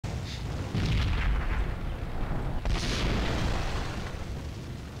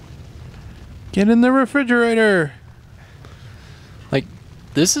Get in the refrigerator. Like,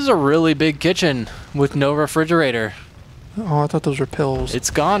 this is a really big kitchen with no refrigerator. Oh, I thought those were pills. It's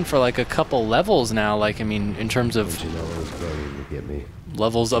gone for like a couple levels now. Like, I mean, in terms of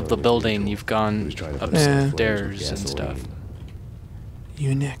levels of the building, you've gone upstairs and stuff.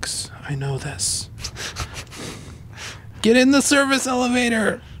 Unix, I know this. Get in the service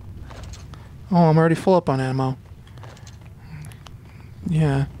elevator! Oh, I'm already full up on ammo.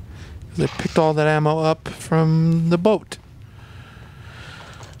 Yeah, because I picked all that ammo up from the boat.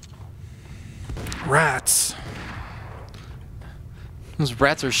 Rats. Those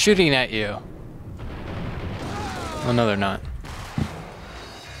rats are shooting at you. Oh, no, they're not.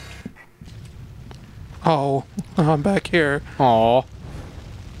 Oh, I'm back here. Aww.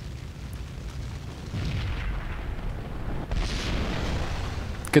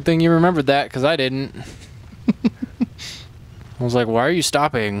 Good thing you remembered that, because I didn't. I was like, why are you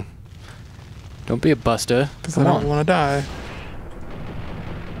stopping? Don't be a busta. Because I don't want to die.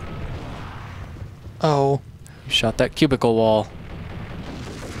 Oh. You shot that cubicle wall.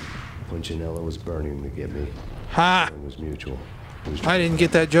 Punchinella was burning to get me. Ha! It was mutual. I didn't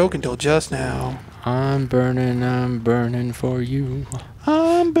get that joke until just now. I'm burning for you.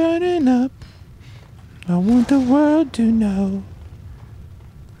 I'm burning up. I want the world to know.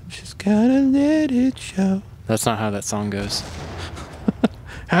 Just gotta let it show. That's not how that song goes.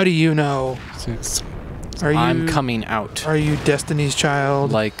 How do you know? I'm coming out. Are you Destiny's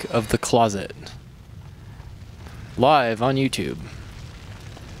Child? Like, of the closet. Live on YouTube.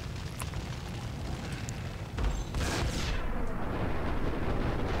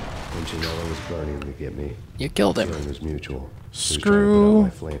 Punchinella was burning to get me. You killed him. It was mutual. Screw my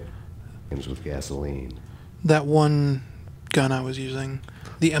flames with gasoline. That one gun I was using.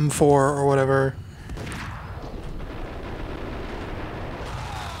 The M4 or whatever.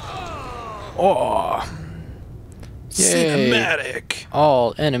 Oh. Cinematic.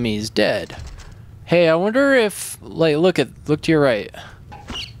 All enemies dead. Hey, I wonder if, like, look to your right.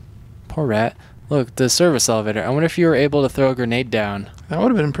 Poor rat. Look, the service elevator. I wonder if you were able to throw a grenade down. That would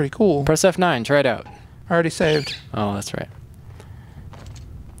have been pretty cool. Press F9, try it out. I already saved. Oh, that's right.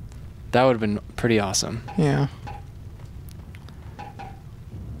 That would have been pretty awesome. Yeah.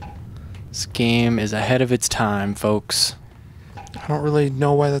 This game is ahead of its time, folks. I don't really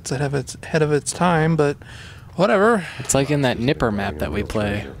know why that's ahead of its time, but whatever. It's like in that Nipper map that we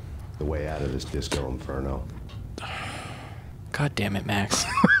play. The way out of this disco inferno. God damn it, Max.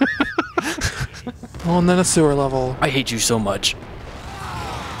 Oh, and then a sewer level. I hate you so much.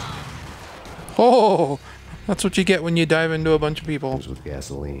 Oh, that's what you get when you dive into a bunch of people. With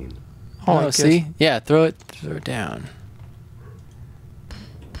gasoline. Oh, see? Yeah, throw it down.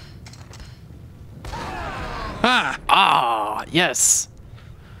 Ah! Ah, yes.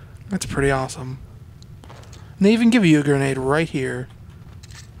 That's pretty awesome. And they even give you a grenade right here.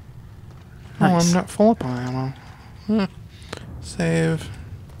 Nice. Oh, I'm not full up on ammo. Save.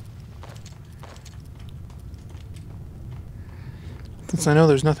 Since I know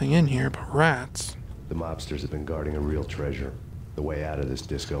there's nothing in here but rats. The mobsters have been guarding a real treasure. The way out of this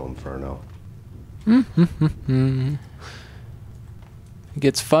disco inferno. It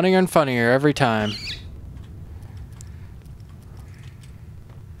gets funnier and funnier every time.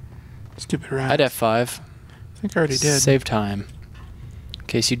 Stupid rats. I'd F5. I think I already did. Save time. In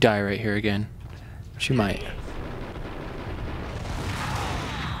case you die right here again. Which you might.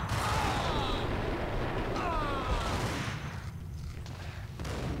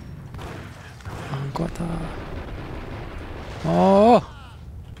 Oh!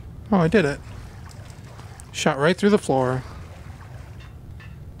 Oh, I did it. Shot right through the floor.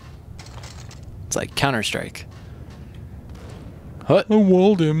 It's like Counter-Strike. What? I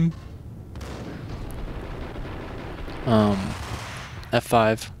walled him.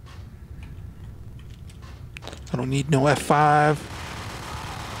 F5. I don't need no F5.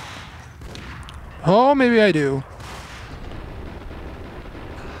 Oh, maybe I do.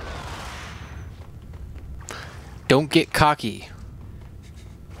 Don't get cocky.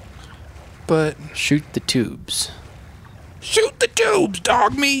 But Shoot the tubes. shoot the tubes,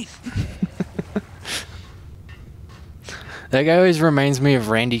 dog meat. That guy always reminds me of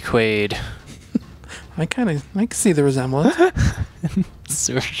Randy Quaid. I can see the resemblance.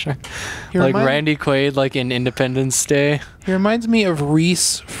 Sewer Shark. He Like remind- Randy Quaid, like in Independence Day. He reminds me of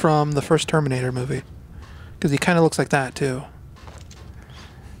Reese from the first Terminator movie. Because he kind of looks like that, too.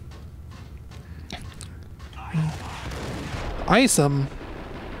 Ice him.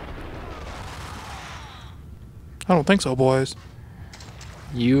 I don't think so, boys.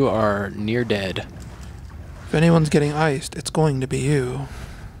 You are near dead. If anyone's getting iced, it's going to be you.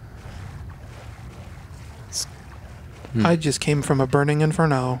 I just came from a burning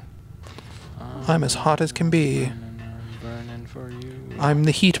inferno. I'm as hot as can be. Burning for you. I'm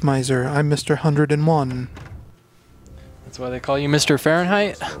the heat miser. I'm Mr. 101. That's why they call you Mr.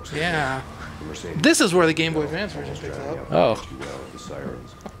 Fahrenheit? Yeah. This is where the Game Boy Advance version picks up. Oh.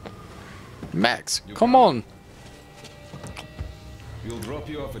 Max, come on. We'll drop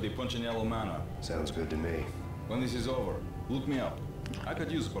you off at the Punchinello Manor. Sounds good to me. When this is over, look me up. I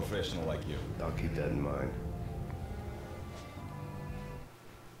could use a professional like you. I'll keep that in mind.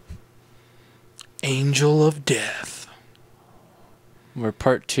 Angel of Death. We're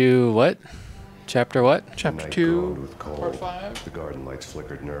part 2, what? Chapter what? Chapter Night 2, glowed with cold. part 5. The garden lights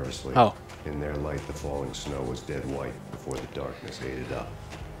flickered nervously. Oh. In their light, the falling snow was dead white before the darkness ate it up.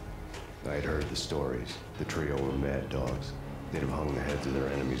 I had heard the stories. The trio were mad dogs. They'd have hung the heads of their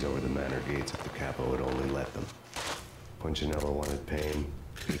enemies over the manor gates if the capo had only let them. Punchinello wanted Payne.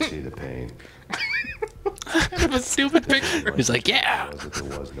 He'd see the pain. Kind of a stupid picture. He's like, yeah!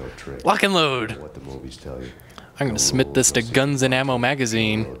 There was no trick. Lock and load! What the movies tell you. I'm gonna submit this to Guns and Ammo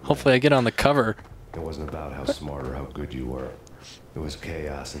magazine. Hopefully I get on the cover. It wasn't about how smart or how good you were. It was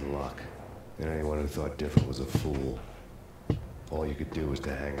chaos and luck. And anyone who thought different was a fool. All you could do was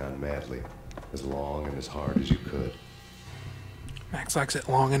to hang on madly, as long and as hard as you could. Max likes it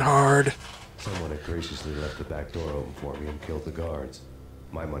long and hard. Someone had graciously left the back door open for me and killed the guards.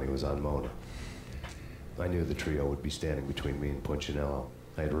 My money was on Mona. I knew the trio would be standing between me and Punchinello.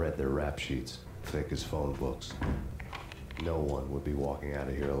 I had read their rap sheets, thick as phone books. No one would be walking out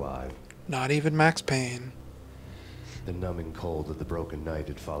of here alive. Not even Max Payne. The numbing cold of the broken night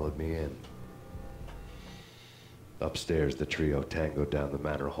had followed me in. Upstairs, the trio tangoed down the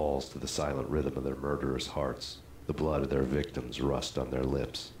manor halls to the silent rhythm of their murderous hearts. The blood of their victims rust on their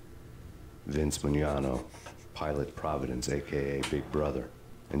lips. Vince Mugnano, Pilot Providence, a.k.a. Big Brother,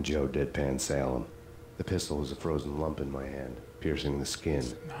 and Joe Deadpan Salem. The pistol was a frozen lump in my hand, piercing the skin,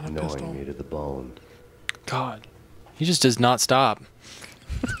 gnawing me to the bone. God. He just does not stop.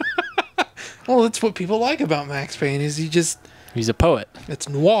 Well, that's what people like about Max Payne, is He's a poet. it's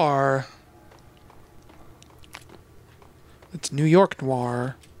noir. It's New York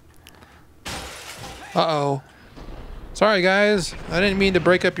noir. Uh-oh. Sorry, guys. I didn't mean to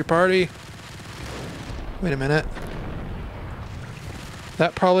break up your party. Wait a minute.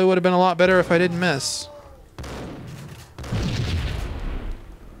 That probably would have been a lot better if I didn't miss.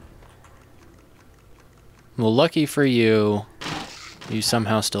 Well, lucky for you, you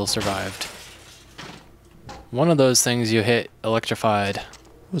somehow still survived. One of those things you hit electrified. It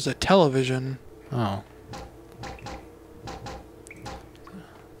was a television. Oh.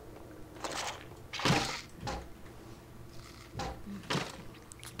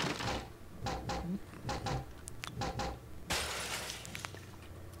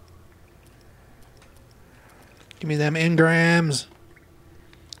 Give me them engrams.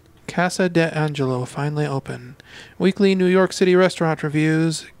 Casa de Angelo finally open. Weekly New York City restaurant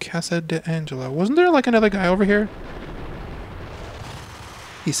reviews. Casa de Angelo. Wasn't there like another guy over here?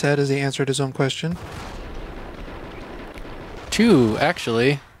 He said as he answered his own question. 2,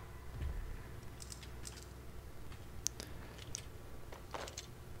 actually.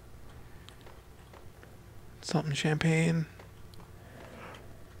 Something champagne.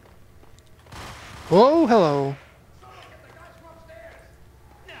 Oh, hello.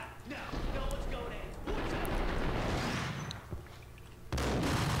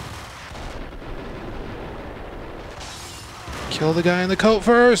 Kill the guy in the coat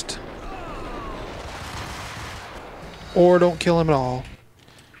first. Or don't kill him at all.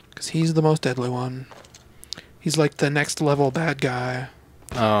 Because he's the most deadly one. He's like the next level bad guy.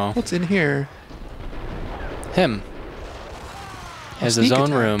 Oh. What's in here? Him. He has his sneak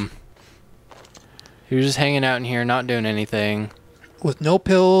own attack. room. He was just hanging out in here, not doing anything. With no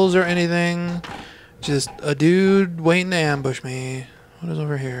pills or anything. Just a dude waiting to ambush me. What is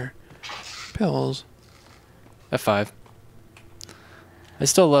over here? Pills. F5. I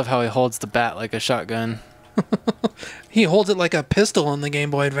still love how he holds the bat like a shotgun. He holds it like a pistol in the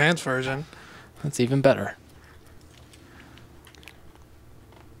Game Boy Advance version. That's even better.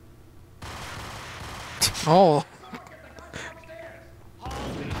 Oh.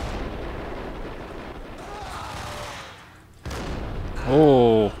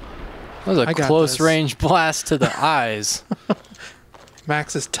 Oh. That was I a got close this. range blast to the eyes.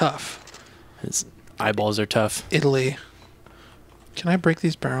 Max is tough. His eyeballs are tough. Italy. Can I break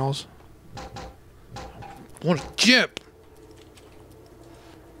these barrels? What a jip!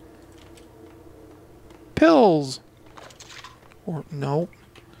 Pills! Or, no.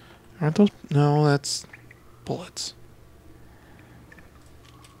 Aren't those? No, that's bullets.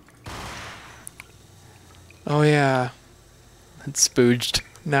 Oh, yeah. It's spooged.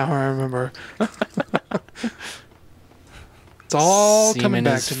 Now I remember. It's all coming Semen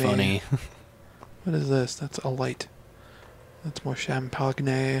back is to me. funny. What is this? That's a light. That's more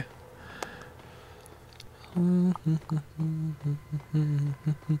champagne.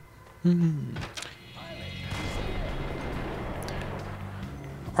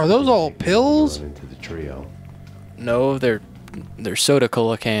 Are those all pills? Run into the trio. No, they're soda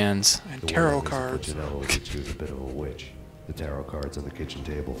cola cans. And The tarot one that cards. Mrs. Puccinello said she was a bit of a witch. The tarot cards on the kitchen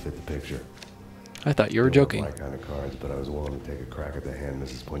table fit the picture. I thought you were They weren't joking. my kind of cards, but I was willing to take a crack at the hand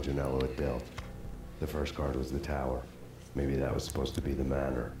Mrs. Puccinello had dealt. The first card was the tower. Maybe that was supposed to be the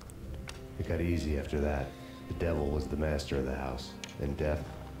manor. It got easy after that. The devil was the master of the house, and death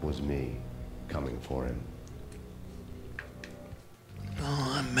was me, coming for him.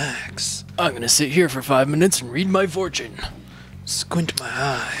 Oh, I'm Max. I'm gonna sit here for 5 minutes and read my fortune. Squint my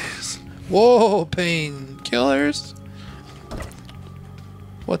eyes. Whoa, painkillers.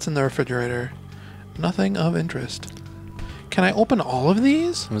 What's in the refrigerator? Nothing of interest. Can I open all of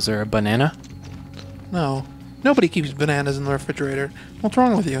these? Was there a banana? No. Nobody keeps bananas in the refrigerator. What's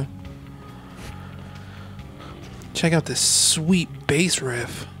wrong with you? Check out this sweet bass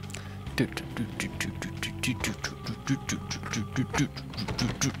riff.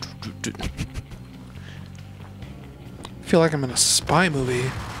 I feel like I'm in a spy movie.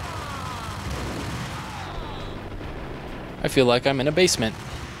 I feel like I'm in a basement.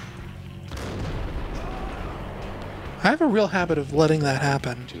 I have a real habit of letting that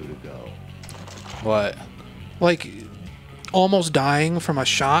happen. 2 to go. What? Like, almost dying from a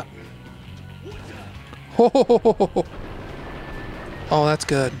shot. Oh, that's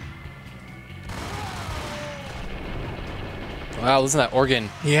good. Wow, listen to that organ.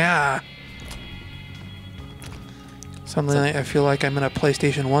 Yeah. Suddenly I feel like I'm in a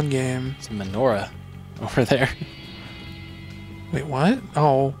PlayStation 1 game. It's a menorah over there. Wait, what?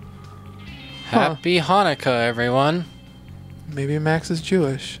 Oh, Happy Hanukkah, everyone. maybe Max is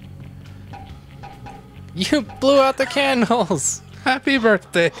Jewish. You blew out the candles. Happy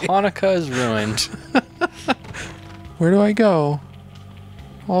birthday. Hanukkah is ruined. Where do I go?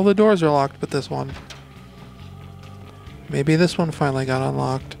 All the doors are locked but this one. Maybe this one finally got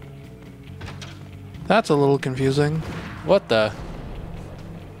unlocked. That's a little confusing. What the?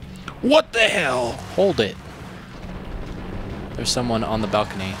 What the hell? Hold it. There's someone on the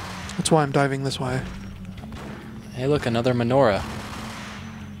balcony. That's why I'm diving this way. Hey, look, another menorah.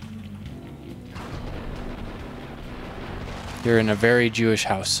 You're in a very Jewish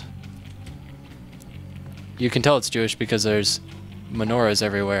house. You can tell it's Jewish because there's menorahs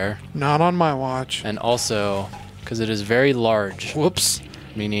everywhere. Not on my watch. And also, because it is very large. Whoops.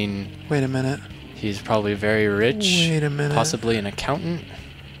 Meaning Wait a minute. he's probably very rich. Wait a minute. Possibly an accountant.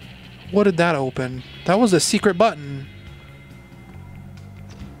 What did that open? That was a secret button.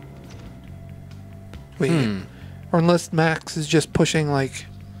 Wait. Or unless Max is just pushing, like,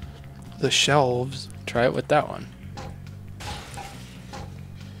 the shelves. Try it with that one.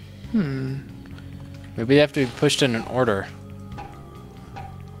 Maybe they have to be pushed in an order.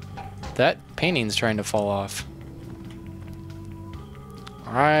 That painting's trying to fall off.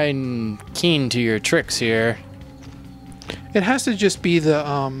 I'm keen to your tricks here. It has to just be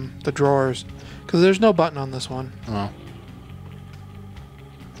the drawers. Because there's no button on this one. Oh.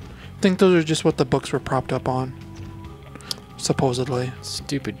 I think those are just what the books were propped up on. Supposedly.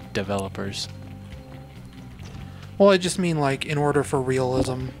 Stupid developers. Well, I just mean, like, in order for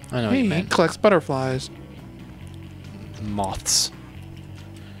realism. I know what Hey, you he meant. collects butterflies. Moths.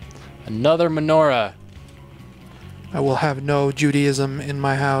 Another menorah. I will have no Judaism in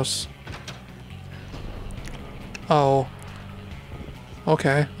my house. Oh.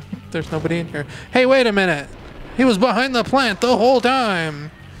 Okay. There's nobody in here. Hey, wait a minute. He was behind the plant the whole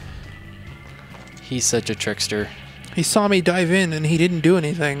time. He's such a trickster. He saw me dive in and he didn't do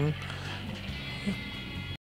anything.